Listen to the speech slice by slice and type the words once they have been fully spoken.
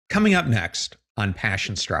Coming up next on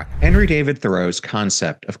Passion Struck. Henry David Thoreau's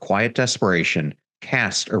concept of quiet desperation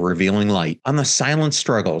cast a revealing light on the silent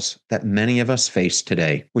struggles that many of us face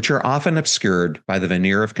today, which are often obscured by the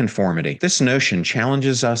veneer of conformity. This notion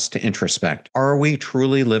challenges us to introspect. Are we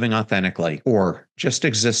truly living authentically, or just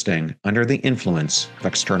existing under the influence of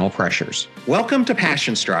external pressures? Welcome to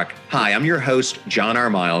Passion Struck. Hi, I'm your host, John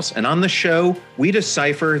R. Miles, and on the show, we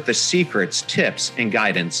decipher the secrets, tips, and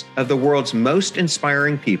guidance of the world's most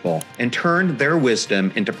inspiring people and turn their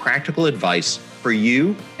wisdom into practical advice for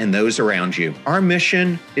you and those around you. Our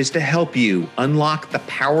mission is to help you unlock the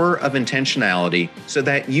power of intentionality so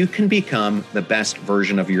that you can become the best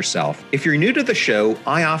version of yourself. If you're new to the show,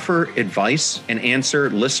 I offer advice and answer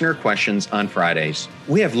listener questions on Fridays.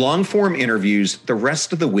 We have long-form interviews the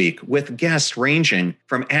rest of the week with guests ranging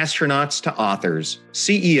from astronauts to authors,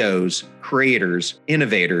 CEOs, creators,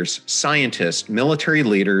 innovators, scientists, military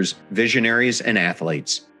leaders, visionaries, and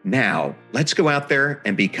athletes. Now, let's go out there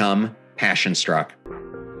and become Passion Struck.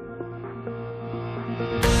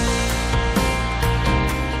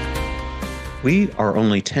 We are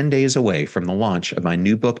only 10 days away from the launch of my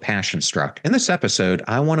new book, Passion Struck. In this episode,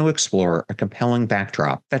 I want to explore a compelling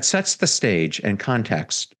backdrop that sets the stage and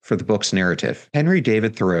context for the book's narrative. Henry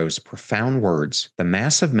David Thoreau's profound words, "The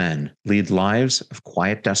mass of men lead lives of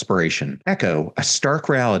quiet desperation," echo a stark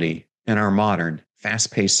reality in our modern,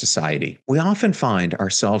 fast-paced society. We often find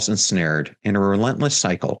ourselves ensnared in a relentless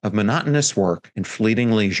cycle of monotonous work and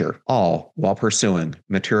fleeting leisure, all while pursuing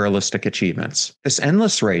materialistic achievements. This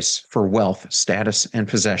endless race for wealth, status, and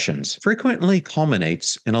possessions frequently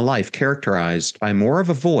culminates in a life characterized by more of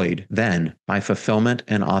a void than by fulfillment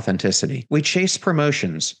and authenticity. We chase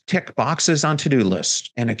promotions, tick boxes on to-do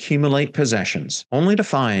lists, and accumulate possessions, only to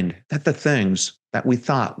find that the things that we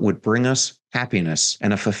thought would bring us happiness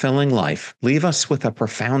and a fulfilling life leave us with a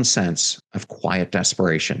profound sense of quiet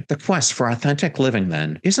desperation. The quest for authentic living,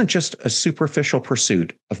 then, isn't just a superficial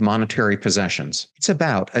pursuit of monetary possessions. It's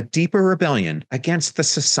about a deeper rebellion against the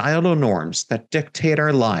societal norms that dictate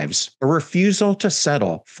our lives, a refusal to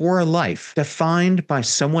settle for a life defined by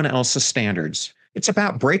someone else's standards. It's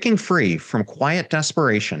about breaking free from quiet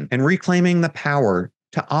desperation and reclaiming the power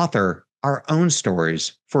to author our own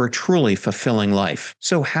stories for a truly fulfilling life.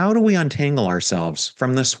 So how do we untangle ourselves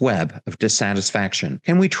from this web of dissatisfaction?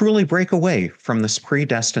 Can we truly break away from this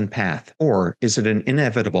predestined path? Or is it an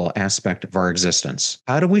inevitable aspect of our existence?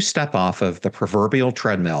 How do we step off of the proverbial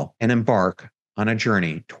treadmill and embark on a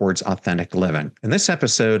journey towards authentic living? In this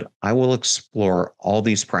episode, I will explore all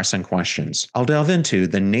these pressing questions. I'll delve into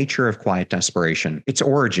the nature of quiet desperation, its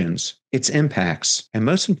origins, its impacts, and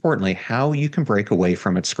most importantly, how you can break away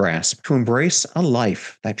from its grasp to embrace a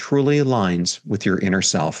life that truly aligns with your inner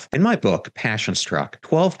self. In my book, Passion Struck,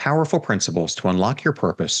 12 Powerful Principles to Unlock Your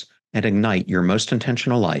Purpose and Ignite Your Most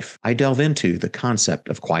Intentional Life, I delve into the concept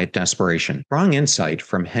of quiet desperation, drawing insight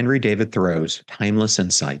from Henry David Thoreau's timeless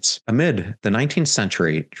insights. Amid the 19th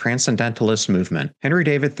century transcendentalist movement, Henry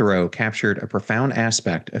David Thoreau captured a profound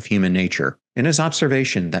aspect of human nature in his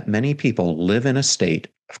observation that many people live in a state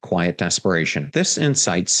of quiet desperation. This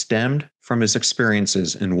insight stemmed from his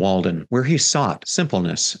experiences in Walden, where he sought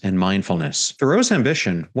simpleness and mindfulness. Thoreau's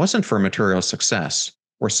ambition wasn't for material success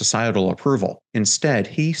or societal approval. Instead,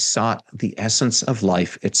 he sought the essence of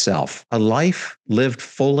life itself, a life lived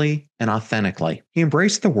fully and authentically. He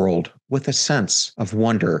embraced the world with a sense of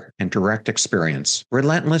wonder and direct experience,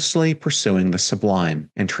 relentlessly pursuing the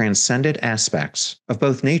sublime and transcendent aspects of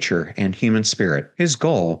both nature and human spirit. His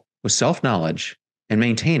goal was self-knowledge and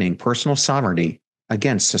maintaining personal sovereignty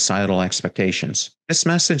against societal expectations. This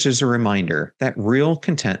message is a reminder that real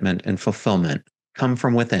contentment and fulfillment come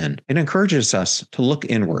from within. It encourages us to look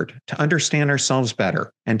inward, to understand ourselves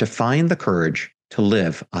better, and to find the courage to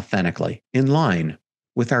live authentically, in line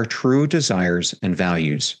with our true desires and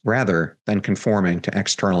values, rather than conforming to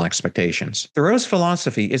external expectations. Thoreau's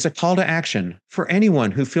philosophy is a call to action for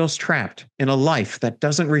anyone who feels trapped in a life that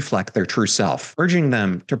doesn't reflect their true self, urging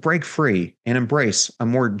them to break free and embrace a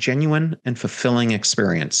more genuine and fulfilling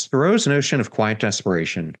experience. Thoreau's notion of quiet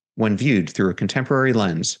desperation, when viewed through a contemporary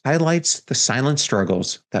lens, highlights the silent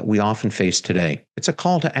struggles that we often face today. It's a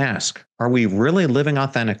call to ask, are we really living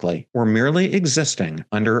authentically or merely existing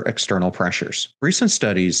under external pressures? Recent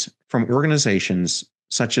studies from organizations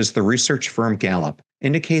such as the research firm Gallup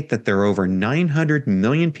indicate that there are over 900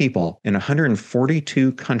 million people in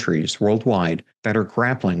 142 countries worldwide that are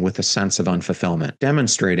grappling with a sense of unfulfillment,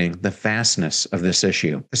 demonstrating the vastness of this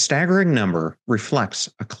issue. The staggering number reflects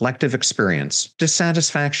a collective experience,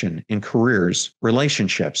 dissatisfaction in careers,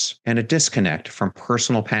 relationships, and a disconnect from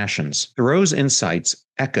personal passions. Thoreau's insights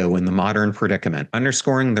echo in the modern predicament,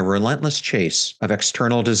 underscoring the relentless chase of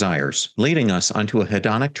external desires, leading us onto a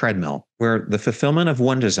hedonic treadmill where the fulfillment of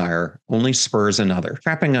one desire only spurs another,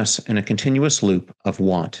 trapping us in a continuous loop of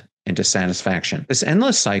want and dissatisfaction. This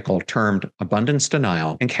endless cycle, termed abundance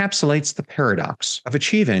denial, encapsulates the paradox of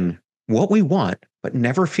achieving what we want but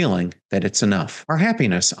never feeling that it's enough. Our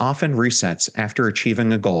happiness often resets after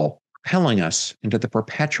achieving a goal, propelling us into the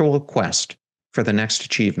perpetual quest for the next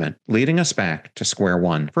achievement, leading us back to square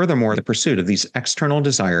one. Furthermore, the pursuit of these external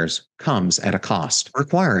desires comes at a cost,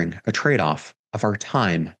 requiring a trade-off of our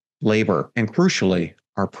time, labor, and crucially,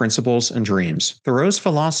 our principles and dreams. Thoreau's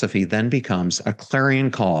philosophy then becomes a clarion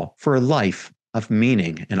call for a life of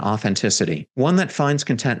meaning and authenticity, one that finds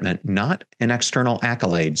contentment not in external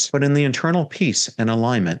accolades, but in the internal peace and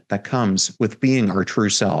alignment that comes with being our true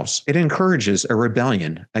selves. It encourages a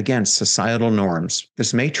rebellion against societal norms,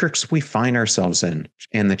 this matrix we find ourselves in,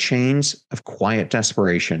 and the chains of quiet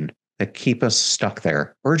desperation that keep us stuck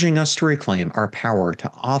there, urging us to reclaim our power to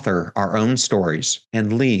author our own stories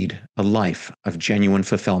and lead a life of genuine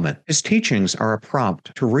fulfillment. His teachings are a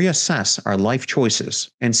prompt to reassess our life choices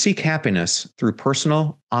and seek happiness through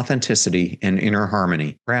personal authenticity and inner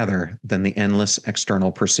harmony, rather than the endless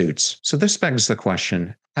external pursuits. So this begs the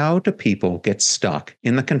question, how do people get stuck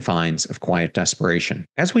in the confines of quiet desperation?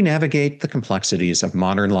 As we navigate the complexities of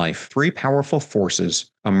modern life, three powerful forces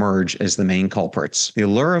emerge as the main culprits: the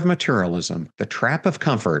allure of materialism, the trap of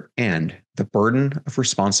comfort, and the burden of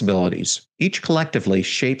responsibilities. Each collectively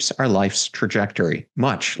shapes our life's trajectory,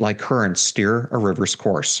 much like currents steer a river's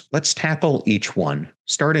course. Let's tackle each one,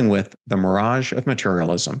 starting with the mirage of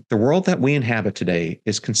materialism. The world that we inhabit today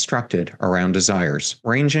is constructed around desires,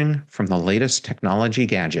 ranging from the latest technology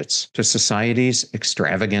gadgets to society's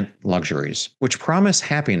extravagant luxuries, which promise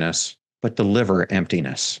happiness but deliver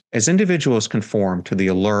emptiness. As individuals conform to the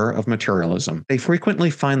allure of materialism, they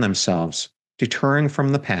frequently find themselves deterring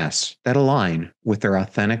from the paths that align with their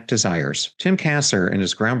authentic desires. Tim Kasser, in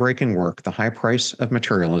his groundbreaking work, The High Price of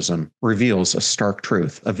Materialism, reveals a stark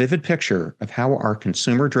truth, a vivid picture of how our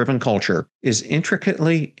consumer-driven culture is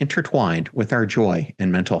intricately intertwined with our joy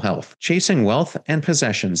and mental health. Chasing wealth and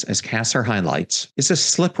possessions, as Kasser highlights, is a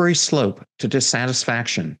slippery slope to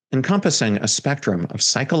dissatisfaction, encompassing a spectrum of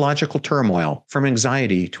psychological turmoil from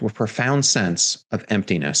anxiety to a profound sense of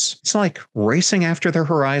emptiness. It's like racing after the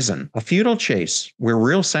horizon, a futile chase where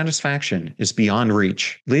real satisfaction is beyond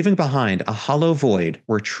reach, leaving behind a hollow void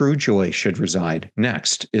where true joy should reside.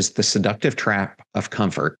 Next is the seductive trap of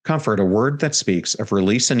comfort. Comfort, a word that speaks of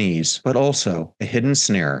release and ease, but also a hidden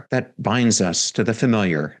snare that binds us to the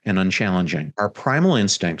familiar and unchallenging. Our primal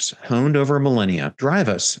instincts, honed over millennia, drive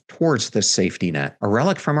us towards this safety net, a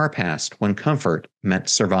relic from our past when comfort meant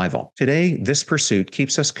survival. Today, this pursuit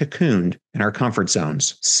keeps us cocooned in our comfort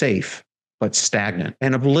zones, safe but stagnant,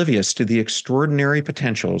 and oblivious to the extraordinary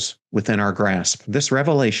potentials within our grasp. This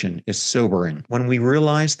revelation is sobering. When we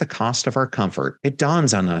realize the cost of our comfort, it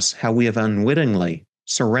dawns on us how we have unwittingly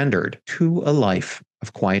surrendered to a life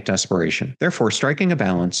of quiet desperation. Therefore, striking a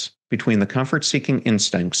balance between the comfort-seeking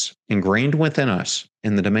instincts ingrained within us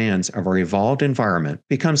and the demands of our evolved environment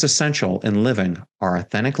becomes essential in living our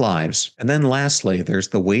authentic lives. And then lastly, there's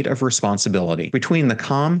the weight of responsibility. Between the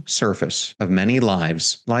calm surface of many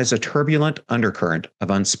lives lies a turbulent undercurrent of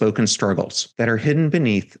unspoken struggles that are hidden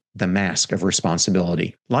beneath the mask of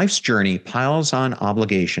responsibility. Life's journey piles on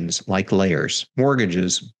obligations like layers: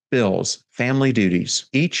 mortgages, bills, family duties,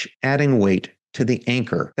 each adding weight to the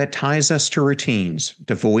anchor that ties us to routines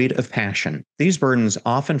devoid of passion. These burdens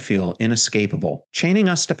often feel inescapable, chaining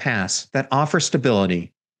us to paths that offer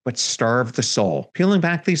stability but starve the soul. Peeling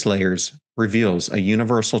back these layers reveals a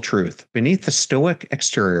universal truth. Beneath the stoic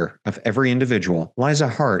exterior of every individual lies a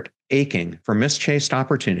heart aching for mischased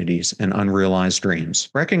opportunities and unrealized dreams.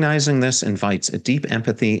 Recognizing this invites a deep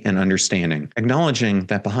empathy and understanding, acknowledging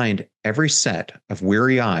that behind every set of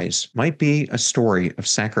weary eyes might be a story of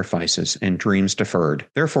sacrifices and dreams deferred.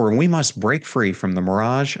 Therefore, we must break free from the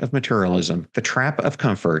mirage of materialism, the trap of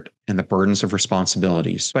comfort, and the burdens of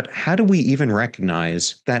responsibilities. But how do we even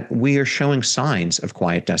recognize that we are showing signs of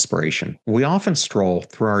quiet desperation? We often stroll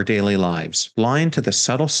through our daily lives, blind to the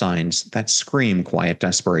subtle signs that scream quiet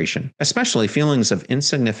desperation, especially feelings of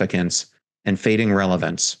insignificance and fading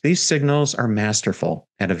relevance. These signals are masterful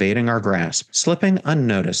at evading our grasp, slipping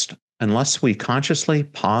unnoticed unless we consciously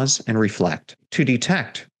pause and reflect. To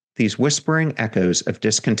detect these whispering echoes of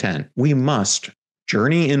discontent, we must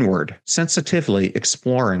Journey inward, sensitively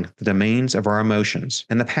exploring the domains of our emotions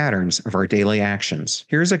and the patterns of our daily actions.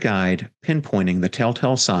 Here's a guide pinpointing the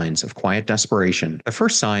telltale signs of quiet desperation. The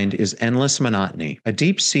first sign is endless monotony, a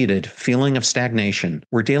deep-seated feeling of stagnation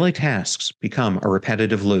where daily tasks become a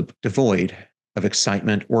repetitive loop, devoid of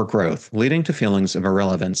excitement or growth, leading to feelings of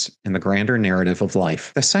irrelevance in the grander narrative of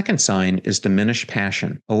life. The second sign is diminished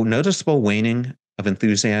passion, a noticeable waning of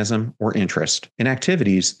enthusiasm or interest in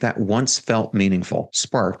activities that once felt meaningful,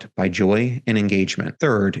 sparked by joy and engagement.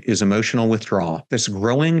 Third is emotional withdrawal, this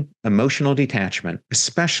growing emotional detachment,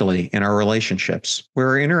 especially in our relationships, where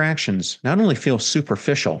our interactions not only feel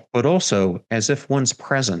superficial, but also as if one's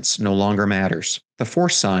presence no longer matters. The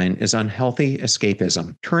fourth sign is unhealthy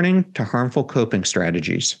escapism, turning to harmful coping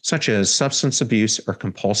strategies, such as substance abuse or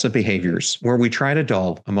compulsive behaviors, where we try to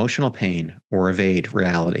dull emotional pain or evade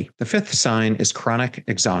reality. The fifth sign is chronic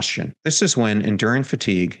exhaustion. This is when enduring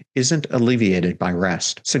fatigue isn't alleviated by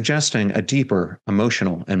rest, suggesting a deeper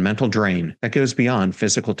emotional and mental drain that goes beyond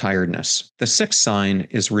physical tiredness. The sixth sign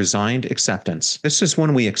is resigned acceptance. This is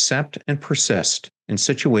when we accept and persist in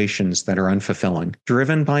situations that are unfulfilling,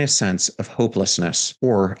 driven by a sense of hopelessness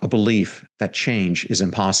or a belief that change is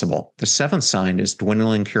impossible. The seventh sign is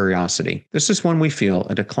dwindling curiosity. This is when we feel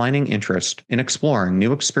a declining interest in exploring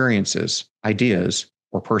new experiences, ideas,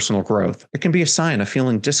 or personal growth. It can be a sign of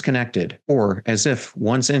feeling disconnected or as if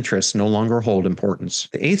one's interests no longer hold importance.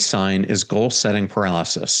 The eighth sign is goal-setting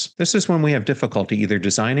paralysis. This is when we have difficulty either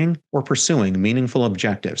designing or pursuing meaningful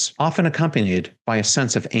objectives, often accompanied by a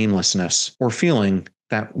sense of aimlessness or feeling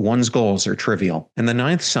that one's goals are trivial. And the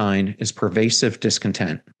ninth sign is pervasive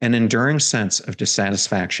discontent, an enduring sense of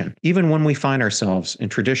dissatisfaction, even when we find ourselves in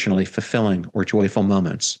traditionally fulfilling or joyful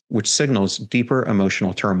moments, which signals deeper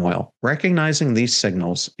emotional turmoil. Recognizing these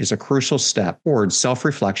signals is a crucial step towards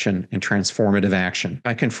self-reflection and transformative action.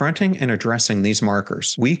 By confronting and addressing these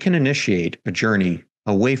markers, we can initiate a journey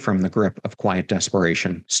away from the grip of quiet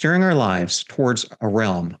desperation, steering our lives towards a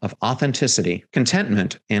realm of authenticity,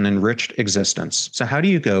 contentment, and enriched existence. So how do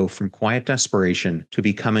you go from quiet desperation to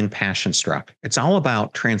becoming passion-struck? It's all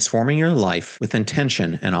about transforming your life with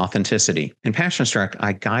intention and authenticity. In Passion-Struck,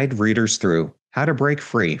 I guide readers through how to break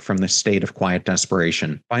free from this state of quiet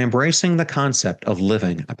desperation by embracing the concept of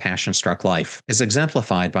living a passion-struck life, as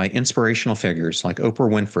exemplified by inspirational figures like Oprah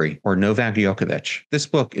Winfrey or Novak Djokovic. This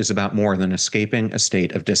book is about more than escaping a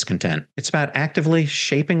state of discontent. It's about actively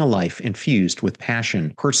shaping a life infused with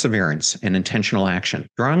passion, perseverance, and intentional action.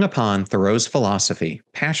 Drawing upon Thoreau's philosophy,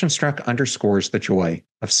 Passion-Struck underscores the joy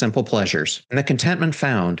of simple pleasures and the contentment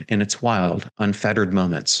found in its wild, unfettered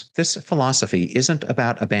moments. This philosophy isn't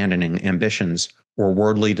about abandoning ambitions or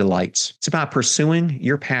worldly delights. It's about pursuing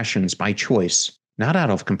your passions by choice, not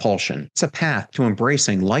out of compulsion. It's a path to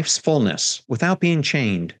embracing life's fullness without being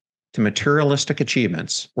chained to materialistic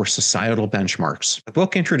achievements or societal benchmarks. The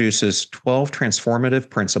book introduces 12 transformative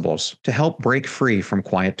principles to help break free from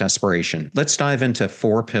quiet desperation. Let's dive into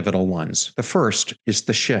 4 pivotal ones. The first is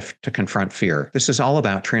the shift to confront fear. This is all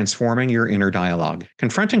about transforming your inner dialogue.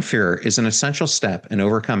 Confronting fear is an essential step in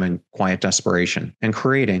overcoming quiet desperation and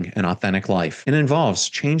creating an authentic life. It involves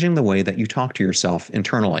changing the way that you talk to yourself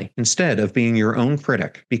internally. Instead of being your own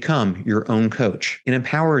critic, become your own coach. It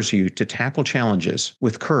empowers you to tackle challenges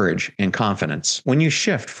with courage and confidence. When you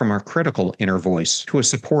shift from a critical inner voice to a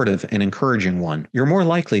supportive and encouraging one, you're more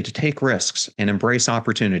likely to take risks and embrace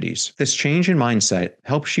opportunities. This change in mindset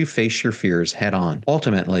helps you face your fears head on,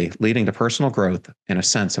 ultimately leading to personal growth and a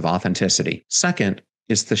sense of authenticity. Second,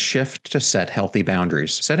 is the shift to set healthy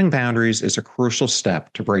boundaries. Setting boundaries is a crucial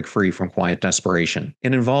step to break free from quiet desperation.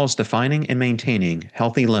 It involves defining and maintaining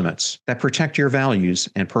healthy limits that protect your values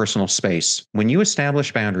and personal space. When you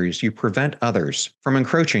establish boundaries, you prevent others from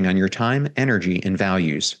encroaching on your time, energy, and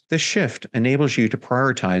values. This shift enables you to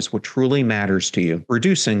prioritize what truly matters to you,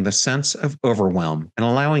 reducing the sense of overwhelm and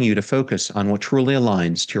allowing you to focus on what truly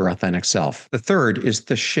aligns to your authentic self. The third is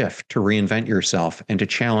the shift to reinvent yourself and to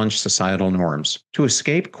challenge societal norms. To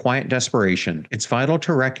escape quiet desperation, it's vital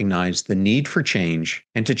to recognize the need for change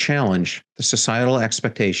and to challenge the societal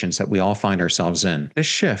expectations that we all find ourselves in. This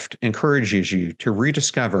shift encourages you to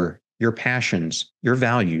rediscover your passions, your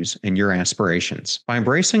values, and your aspirations. By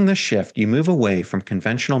embracing this shift, you move away from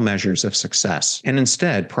conventional measures of success and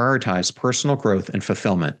instead prioritize personal growth and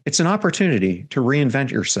fulfillment. It's an opportunity to reinvent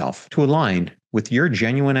yourself, to align with your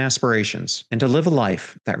genuine aspirations, and to live a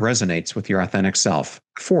life that resonates with your authentic self.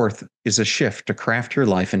 Fourth is a shift to craft your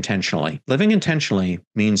life intentionally. Living intentionally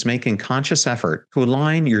means making conscious effort to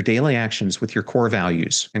align your daily actions with your core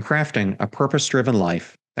values and crafting a purpose-driven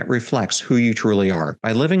life that reflects who you truly are.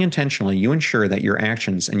 By living intentionally, you ensure that your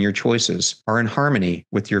actions and your choices are in harmony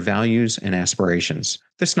with your values and aspirations.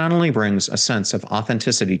 This not only brings a sense of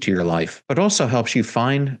authenticity to your life, but also helps you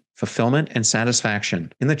find fulfillment and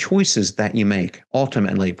satisfaction in the choices that you make,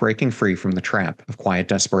 ultimately breaking free from the trap of quiet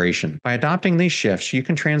desperation. By adopting these shifts, you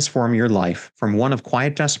can transform your life from one of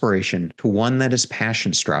quiet desperation to one that is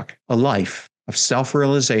passion-struck, a life of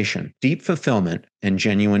self-realization, deep fulfillment, and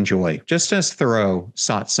genuine joy. Just as Thoreau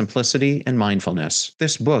sought simplicity and mindfulness,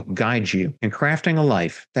 this book guides you in crafting a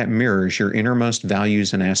life that mirrors your innermost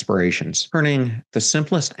values and aspirations, turning the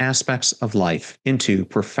simplest aspects of life into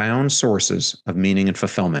profound sources of meaning and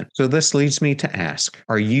fulfillment. So this leads me to ask,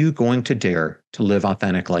 are you going to dare to live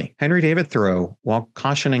authentically? Henry David Thoreau, while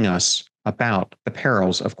cautioning us about the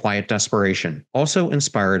perils of quiet desperation, also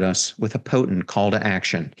inspired us with a potent call to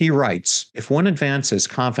action. He writes, "If one advances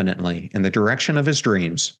confidently in the direction of his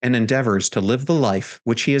dreams and endeavors to live the life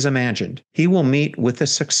which he has imagined, he will meet with a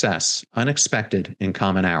success unexpected in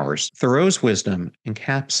common hours." Thoreau's wisdom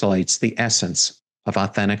encapsulates the essence of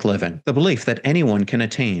authentic living, the belief that anyone can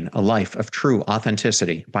attain a life of true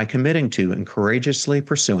authenticity by committing to and courageously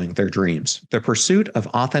pursuing their dreams. The pursuit of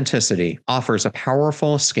authenticity offers a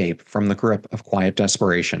powerful escape from the grip of quiet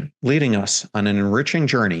desperation, leading us on an enriching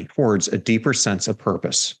journey towards a deeper sense of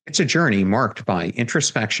purpose. It's a journey marked by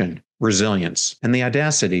introspection, resilience, and the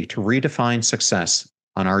audacity to redefine success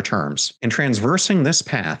on our terms. In traversing this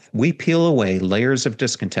path, we peel away layers of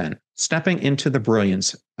discontent, stepping into the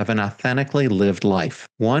brilliance of an authentically lived life,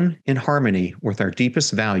 one in harmony with our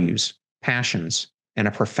deepest values, passions, and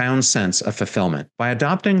a profound sense of fulfillment. By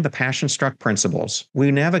adopting the passion-struck principles, we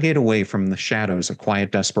navigate away from the shadows of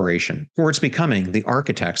quiet desperation towards becoming the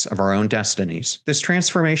architects of our own destinies. This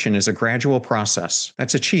transformation is a gradual process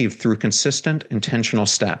that's achieved through consistent, intentional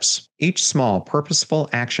steps. Each small, purposeful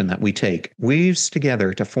action that we take weaves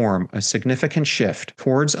together to form a significant shift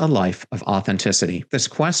towards a life of authenticity. This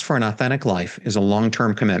quest for an authentic life is a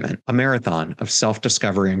long-term commitment, a marathon of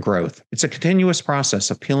self-discovery and growth. It's a continuous process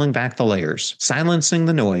of peeling back the layers, silencing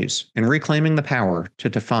the noise, and reclaiming the power to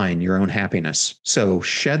define your own happiness. So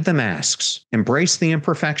shed the masks, embrace the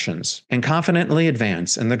imperfections, and confidently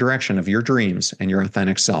advance in the direction of your dreams and your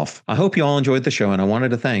authentic self. I hope you all enjoyed the show, and I wanted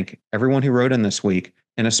to thank everyone who wrote in this week,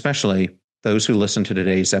 and especially those who listened to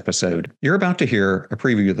today's episode. You're about to hear a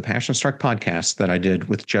preview of the Passion Struck podcast that I did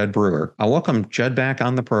with Judd Brewer. I'll welcome Judd back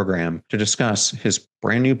on the program to discuss his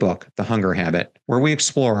brand new book, The Hunger Habit, where we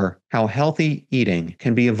explore how healthy eating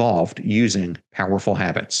can be evolved using powerful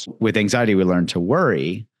habits. With anxiety, we learn to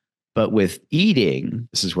worry. But with eating,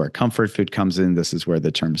 this is where comfort food comes in. This is where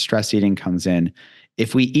the term stress eating comes in.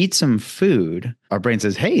 If we eat some food, our brain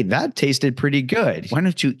says, hey, that tasted pretty good. Why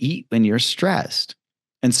don't you eat when you're stressed?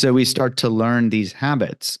 And so we start to learn these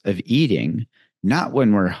habits of eating, not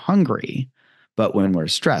when we're hungry, but when we're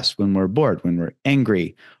stressed, when we're bored, when we're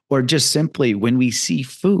angry, or just simply when we see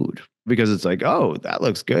food, because it's like, oh, that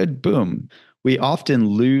looks good. Boom. We often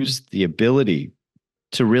lose the ability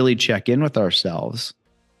to really check in with ourselves,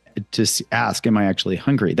 to ask, am I actually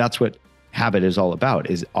hungry? That's what habit is all about,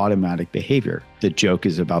 is automatic behavior. The joke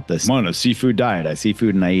is about this, I'm on a seafood diet. I see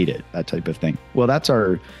food and I eat it, that type of thing. Well, that's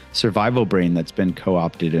our survival brain that's been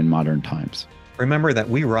co-opted in modern times. Remember that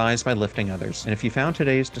we rise by lifting others. And if you found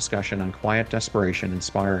today's discussion on quiet desperation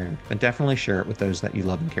inspiring, then definitely share it with those that you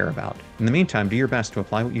love and care about. In the meantime, do your best to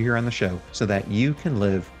apply what you hear on the show so that you can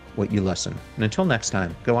live what you listen. And until next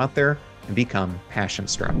time, go out there and become passion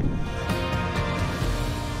struck.